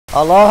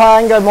Aloha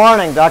and good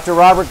morning. Dr.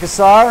 Robert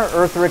Cassar,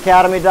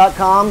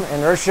 eartheracademy.com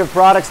and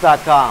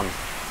earthshiftproducts.com.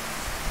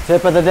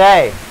 Tip of the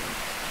day.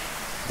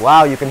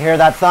 Wow, you can hear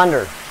that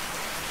thunder.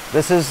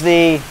 This is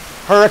the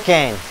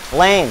Hurricane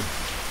Lane,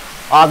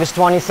 August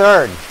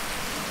 23rd.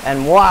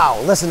 And wow,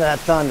 listen to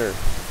that thunder.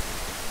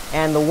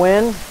 And the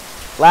wind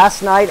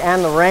last night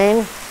and the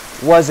rain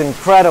was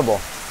incredible.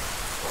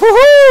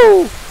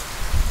 Woohoo!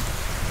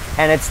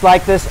 And it's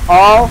like this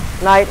all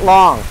night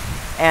long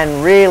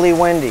and really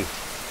windy.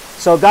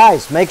 So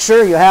guys, make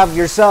sure you have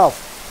yourself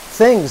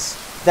things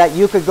that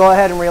you could go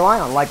ahead and rely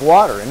on, like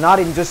water, and not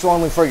even just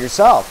only for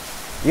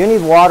yourself. You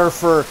need water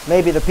for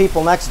maybe the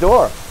people next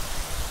door.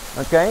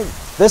 Okay?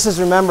 This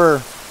is,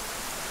 remember,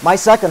 my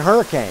second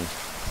hurricane.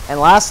 And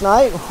last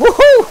night,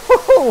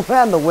 whoo,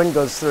 man, the wind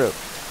goes through.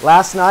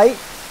 Last night,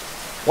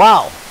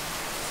 wow.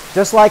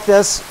 Just like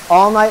this,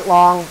 all night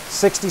long,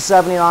 60,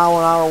 70 mile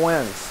an hour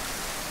winds.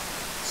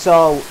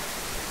 So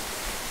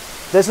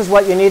this is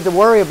what you need to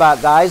worry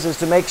about, guys, is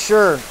to make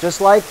sure, just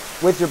like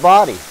with your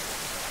body,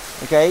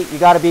 okay, you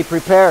got to be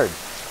prepared.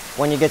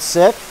 When you get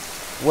sick,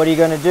 what are you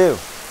going to do?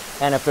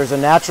 And if there's a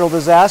natural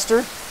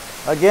disaster,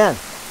 again,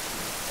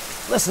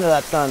 listen to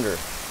that thunder.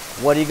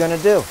 What are you going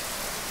to do?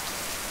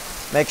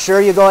 Make sure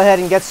you go ahead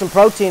and get some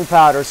protein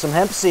powder, some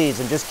hemp seeds,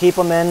 and just keep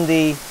them in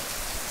the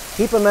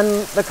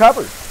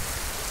cupboard.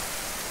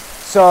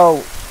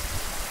 So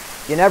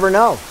you never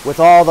know with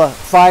all the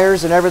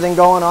fires and everything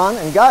going on.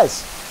 And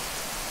guys,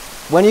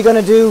 when are you going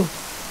to do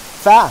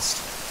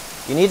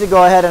fast? You need to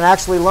go ahead and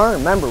actually learn.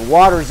 Remember,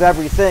 water's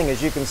everything,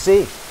 as you can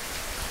see.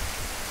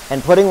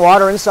 And putting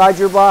water inside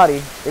your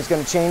body is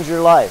going to change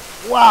your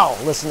life. Wow,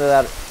 listen to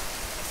that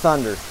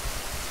thunder.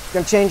 It's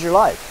going to change your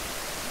life.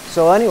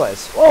 So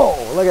anyways, whoa,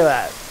 look at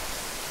that.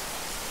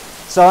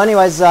 So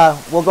anyways,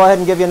 we'll go ahead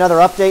and give you another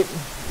update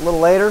a little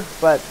later.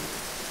 But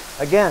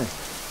again,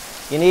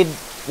 you need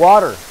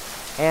water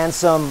and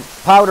some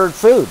powdered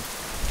food.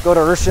 Go to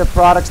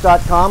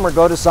earthshiftproducts.com or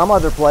go to some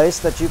other place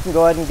that you can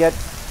go ahead and get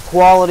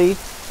quality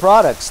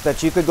products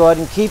that you could go ahead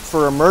and keep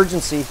for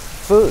emergency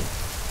food.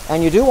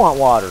 And you do want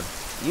water.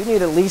 You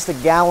need at least a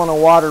gallon of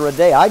water a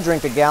day. I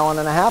drink 1.5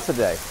 gallons a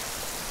day.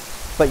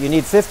 But you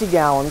need 50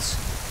 gallons,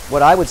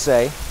 what I would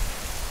say,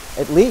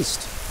 at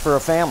least for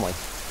a family.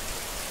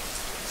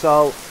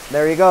 So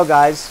there you go,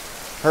 guys.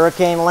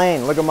 Hurricane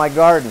Lane. Look at my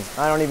garden.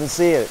 I don't even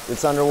see it.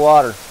 It's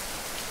underwater.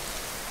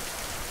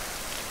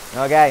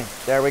 Okay,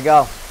 there we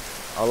go.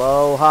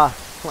 Aloha.